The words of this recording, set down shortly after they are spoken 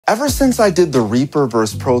Ever since I did the Reaper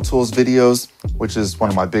vs. Pro Tools videos, which is one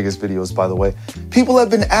of my biggest videos by the way, people have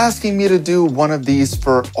been asking me to do one of these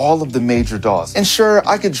for all of the major DAWs. And sure,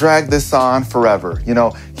 I could drag this on forever, you know,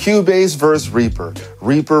 Cubase versus Reaper,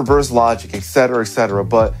 Reaper versus Logic, etc.,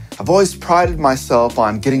 but I've always prided myself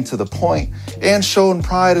on getting to the point and shown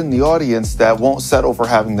pride in the audience that won't settle for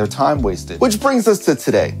having their time wasted. Which brings us to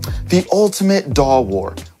today, the ultimate DAW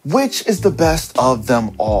war. Which is the best of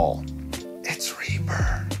them all? It's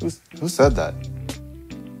Reaper. Who said that?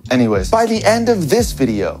 Anyways, by the end of this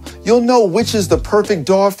video, you'll know which is the perfect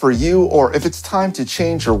DAW for you or if it's time to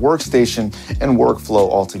change your workstation and workflow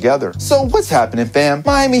altogether. So what's happening, fam?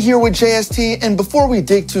 Miami here with JST, and before we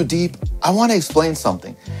dig too deep, I want to explain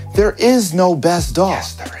something. There is no best DAW.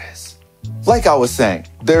 Yes, there is. Like I was saying,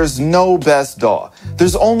 there's no best DAW.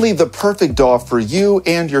 There's only the perfect DAW for you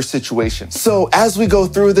and your situation. So as we go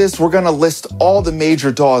through this, we're gonna list all the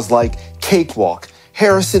major DAWs like Cakewalk,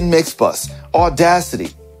 Harrison Mixbus,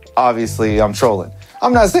 Audacity. Obviously, I'm trolling.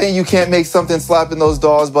 I'm not saying you can't make something slap in those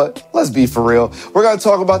DAWs, but let's be for real. We're gonna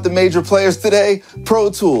talk about the major players today: Pro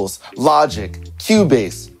Tools, Logic,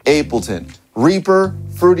 Cubase, Ableton, Reaper,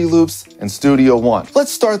 Fruity Loops, and Studio One.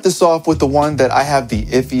 Let's start this off with the one that I have the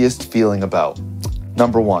iffiest feeling about.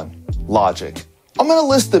 Number 1, Logic. I'm gonna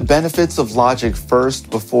list the benefits of Logic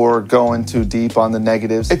first before going too deep on the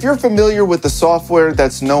negatives. If you're familiar with the software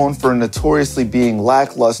that's known for notoriously being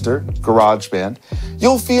lackluster, GarageBand,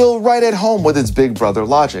 you'll feel right at home with its big brother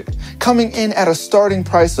Logic. Coming in at a starting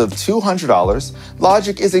price of $200,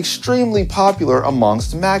 Logic is extremely popular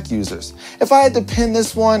amongst Mac users. If I had to pin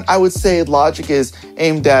this one, I would say Logic is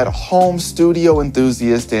aimed at home studio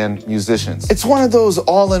enthusiasts and musicians. It's one of those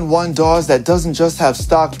all-in-one DAWs that doesn't just have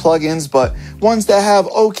stock plugins, but ones that have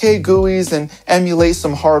okay GUIs and emulate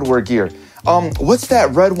some hardware gear. What's that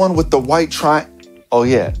red one with the white Oh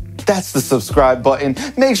yeah, that's the subscribe button.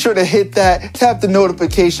 Make sure to hit that, tap the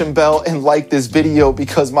notification bell, and like this video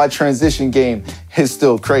because my transition game is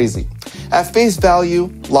still crazy. At face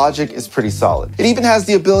value, Logic is pretty solid. It even has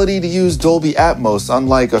the ability to use Dolby Atmos,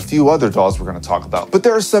 unlike a few other DAWs we're going to talk about. But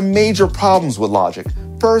there are some major problems with Logic.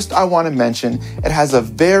 First, I want to mention it has a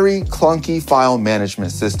very clunky file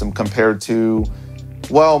management system compared to,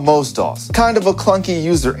 well, most DAWs. Kind of a clunky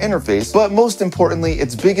user interface, but most importantly,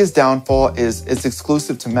 its biggest downfall is it's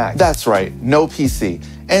exclusive to Mac. That's right, no PC.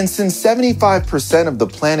 And since 75% of the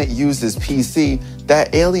planet uses PC,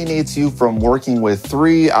 that alienates you from working with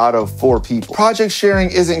 3 out of 4 people. Project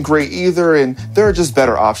sharing isn't great either, and there are just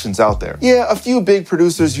better options out there. Yeah, a few big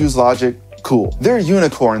producers use Logic. Cool. They're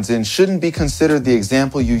unicorns and shouldn't be considered the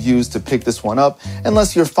example you use to pick this one up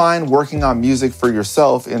unless you're fine working on music for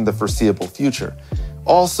yourself in the foreseeable future.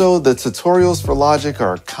 Also, the tutorials for Logic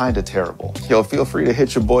are kinda terrible. Yo, feel free to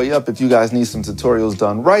hit your boy up if you guys need some tutorials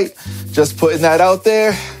done right. Just putting that out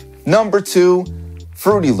there. Number 2,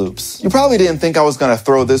 Fruity Loops. You probably didn't think I was gonna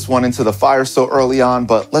throw this one into the fire so early on,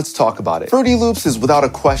 but let's talk about it. Fruity Loops is without a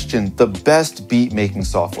question the best beat making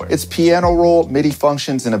software. Its piano roll, MIDI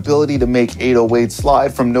functions, and ability to make 808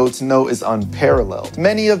 slide from note to note is unparalleled.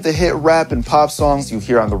 Many of the hit rap and pop songs you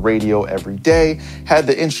hear on the radio every day had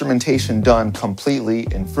the instrumentation done completely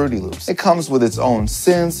in Fruity Loops. It comes with its own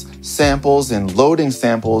synths, samples, and loading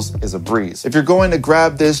samples is a breeze. If you're going to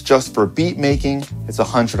grab this just for beat making, it's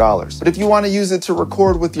 $100. But if you want to use it to record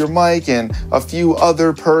with your mic and a few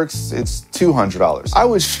other perks, it's $200. I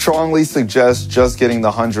would strongly suggest just getting the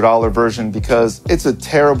 $100 version because it's a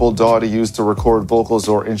terrible DAW to use to record vocals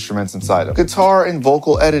or instruments inside of. Guitar and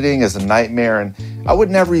vocal editing is a nightmare, and I would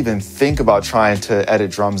never even think about trying to edit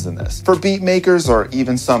drums in this. For beat makers or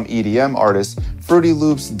even some EDM artists, Fruity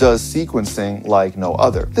Loops does sequencing like no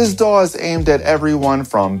other. This DAW is aimed at everyone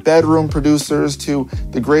from bedroom producers to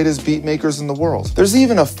the greatest beat makers in the world. There's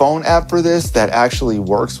even a phone app for this that actually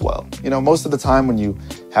works well. You know, most of the time when you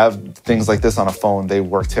have things like this on a phone, they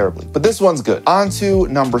work terribly. But this one's good. On to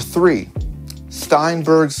number 3,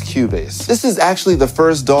 Steinberg's Cubase. This is actually the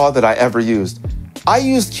first DAW that I ever used. I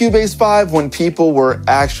used Cubase 5 when people were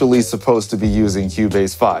actually supposed to be using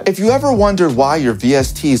Cubase 5. If you ever wondered why your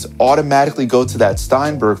VSTs automatically go to that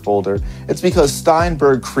Steinberg folder, it's because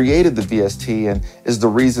Steinberg created the VST and is the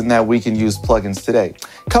reason that we can use plugins today.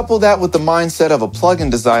 Couple that with the mindset of a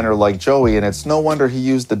plugin designer like Joey, and it's no wonder he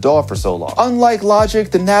used the DAW for so long. Unlike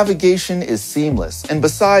Logic, the navigation is seamless, and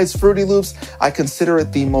besides Fruity Loops, I consider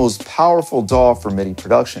it the most powerful DAW for MIDI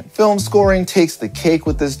production. Film scoring takes the cake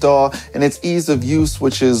with this DAW, and its ease of use,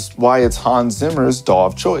 which is why it's Hans Zimmer's DAW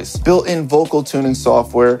of choice. Built-in vocal tuning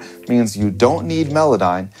software means you don't need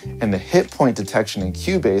Melodyne, and the hit point detection in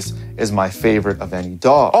Cubase is my favorite of any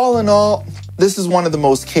DAW. All in all, This is one of the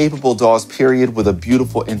most capable DAWs period with a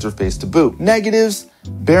beautiful interface to boot. Negatives,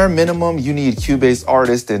 bare minimum, you need Cubase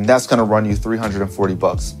Artist and that's gonna run you 340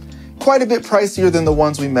 bucks. Quite a bit pricier than the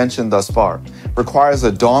ones we mentioned thus far. Requires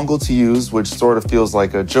a dongle to use, which sort of feels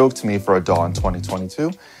like a joke to me for a DAW in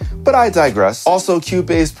 2022, but I digress. Also,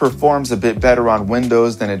 Cubase performs a bit better on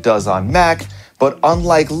Windows than it does on Mac, but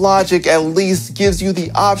unlike Logic, at least gives you the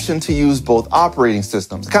option to use both operating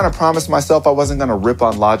systems. I kind of promised myself I wasn't gonna rip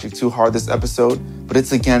on Logic too hard this episode, but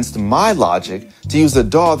it's against my logic to use a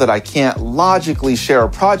DAW that I can't logically share a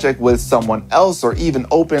project with someone else or even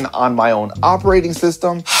open on my own operating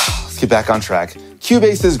system. Let's get back on track.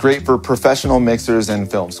 Cubase is great for professional mixers and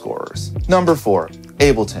film scorers. Number 4,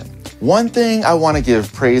 Ableton. One thing I want to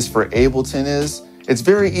give praise for Ableton is it's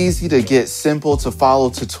very easy to get simple to follow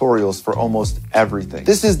tutorials for almost everything.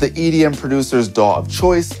 This is the EDM producer's DAW of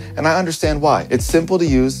choice, and I understand why. It's simple to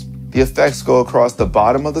use. The effects go across the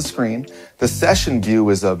bottom of the screen. The session view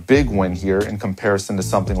is a big win here in comparison to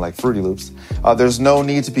something like Fruity Loops. There's no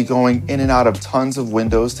need to be going in and out of tons of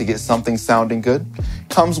windows to get something sounding good.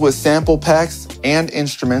 Comes with sample packs and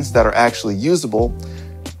instruments that are actually usable.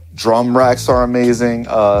 Drum racks are amazing.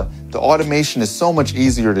 The automation is so much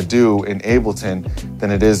easier to do in Ableton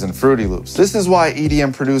than it is in Fruity Loops. This is why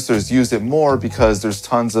EDM producers use it more, because there's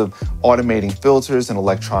tons of automating filters in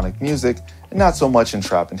electronic music and not so much in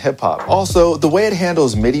trap and hip hop. Also, the way it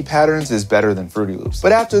handles MIDI patterns is better than Fruity Loops.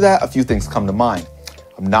 But after that, a few things come to mind.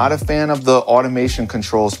 I'm not a fan of the automation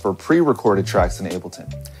controls for pre-recorded tracks in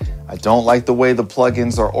Ableton. I don't like the way the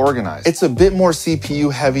plugins are organized. It's a bit more CPU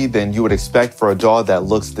heavy than you would expect for a DAW that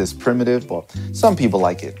looks this primitive. Well, some people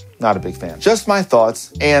like it. Not a big fan. Just my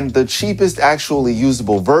thoughts, and the cheapest actually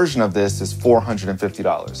usable version of this is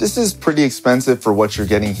 $450. This is pretty expensive for what you're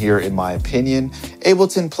getting here in my opinion.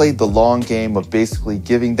 Ableton played the long game of basically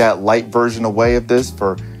giving that light version away of this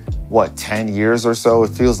for 10 years or so?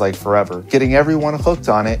 It feels like forever. Getting everyone hooked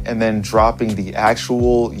on it and then dropping the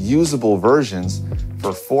actual usable versions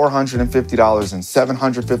for $450 and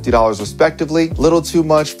 $750 respectively. Little too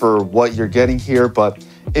much for what you're getting here, but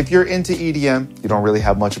if you're into EDM, you don't really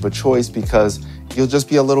have much of a choice because you'll just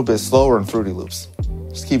be a little bit slower in Fruity Loops.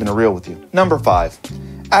 Just keeping it real with you. Number 5,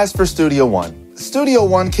 as for Studio One. Studio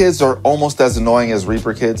One kids are almost as annoying as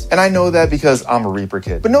Reaper kids, and I know that because I'm a Reaper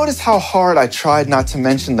kid. But notice how hard I tried not to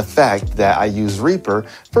mention the fact that I use Reaper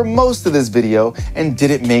for most of this video and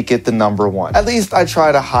didn't make it the number 1. At least I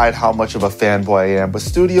try to hide how much of a fanboy I am, but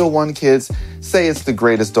Studio One kids say it's the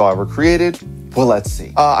greatest DAW ever created. Well, let's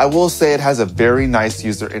see. I will say it has a very nice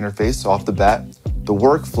user interface off the bat. The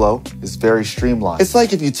workflow is very streamlined. It's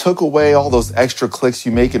like if you took away all those extra clicks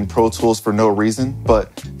you make in Pro Tools for no reason,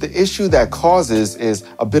 but the issue that causes is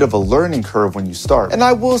a bit of a learning curve when you start. And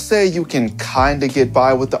I will say you can kind of get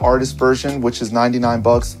by with the artist version, which is 99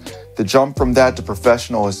 bucks. The jump from that to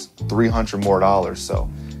professional is $300 more, so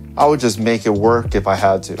I would just make it work if I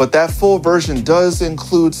had to. But that full version does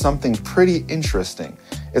include something pretty interesting.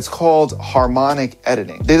 It's called harmonic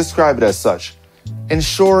editing. They describe it as such. In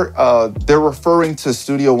short, they're referring to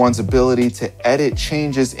Studio One's ability to edit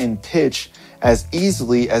changes in pitch as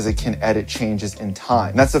easily as it can edit changes in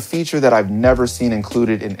time. And that's a feature that I've never seen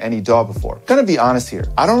included in any DAW before. I'm gonna be honest here,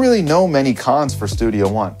 I don't really know many cons for Studio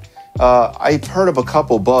One. I've heard of a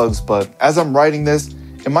couple bugs, but as I'm writing this,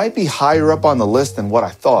 it might be higher up on the list than what I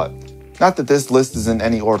thought. Not that this list is in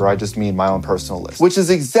any order, I just mean my own personal list. Which is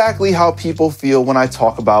exactly how people feel when I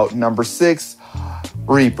talk about number 6,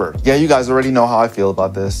 Reaper. Yeah, you guys already know how I feel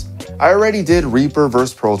about this. I already did Reaper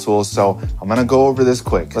versus Pro Tools, so I'm gonna go over this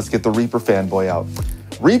quick. Let's get the Reaper fanboy out.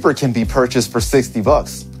 Reaper can be purchased for 60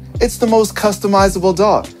 bucks. It's the most customizable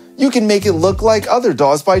DAW. You can make it look like other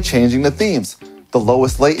DAWs by changing the themes. The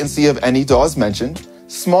lowest latency of any DAWs mentioned,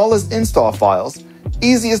 smallest install files,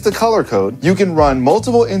 easiest to color code. You can run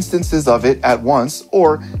multiple instances of it at once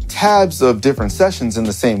or tabs of different sessions in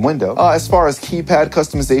the same window. As far as keypad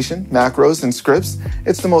customization, macros, and scripts,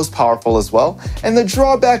 it's the most powerful as well. And the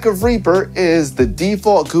drawback of Reaper is the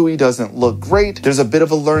default GUI doesn't look great. There's a bit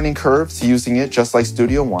of a learning curve to using it just like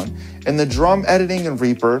Studio One. And the drum editing in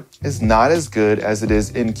Reaper is not as good as it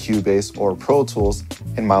is in Cubase or Pro Tools,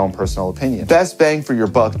 in my own personal opinion. Best bang for your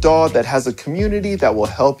buck DAW that has a community that will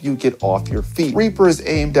help you get off your feet. Reaper is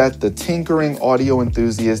aimed at the tinkering audio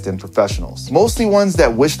enthusiast and professionals. Mostly ones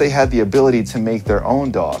that wish they had the ability to make their own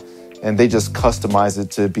DAW, and they just customize it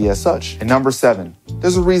to be as such. And number 7,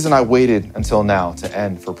 there's a reason I waited until now to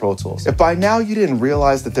end for Pro Tools. If by now you didn't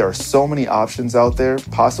realize that there are so many options out there,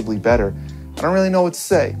 possibly better, I don't really know what to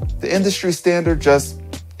say. The industry standard just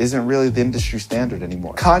isn't really the industry standard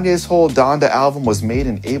anymore. Kanye's whole Donda album was made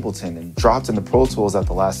in Ableton and dropped into Pro Tools at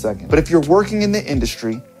the last second. But if you're working in the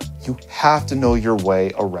industry, you have to know your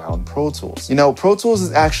way around Pro Tools. You know, Pro Tools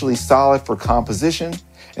is actually solid for composition,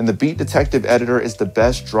 and the Beat Detective editor is the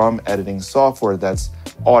best drum editing software that's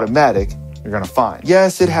automatic you're gonna find.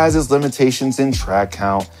 Yes, it has its limitations in track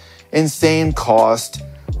count, insane cost,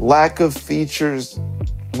 lack of features.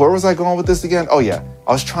 Where was I going with this again? Oh yeah,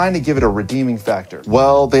 I was trying to give it a redeeming factor.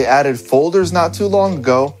 Well, they added folders not too long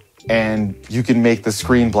ago, and you can make the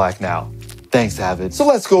screen black now. Thanks, Avid. So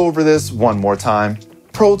let's go over this one more time.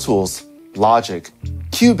 Pro Tools, Logic,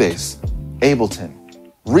 Cubase, Ableton,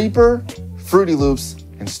 Reaper, Fruity Loops,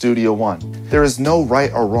 and Studio One. There is no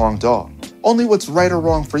right or wrong DAW, only what's right or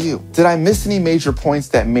wrong for you. Did I miss any major points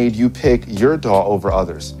that made you pick your DAW over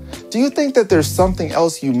others? Do you think that there's something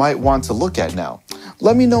else you might want to look at now?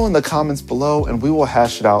 Let me know in the comments below and we will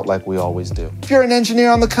hash it out like we always do. If you're an engineer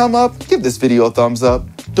on the come up, give this video a thumbs up.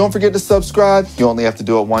 Don't forget to subscribe, you only have to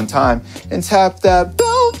do it one time, and tap that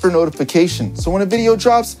bell for notification so when a video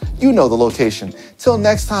drops, you know the location. Till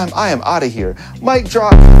next time, I am out of here. Mic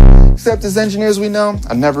drop. Except as engineers we know,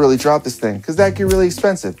 I never really drop this thing because that get really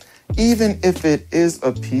expensive. Even if it is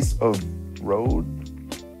a piece of road.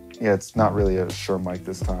 Yeah, it's not really a Shure mic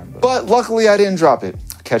this time. But luckily I didn't drop it.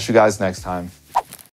 Catch you guys next time.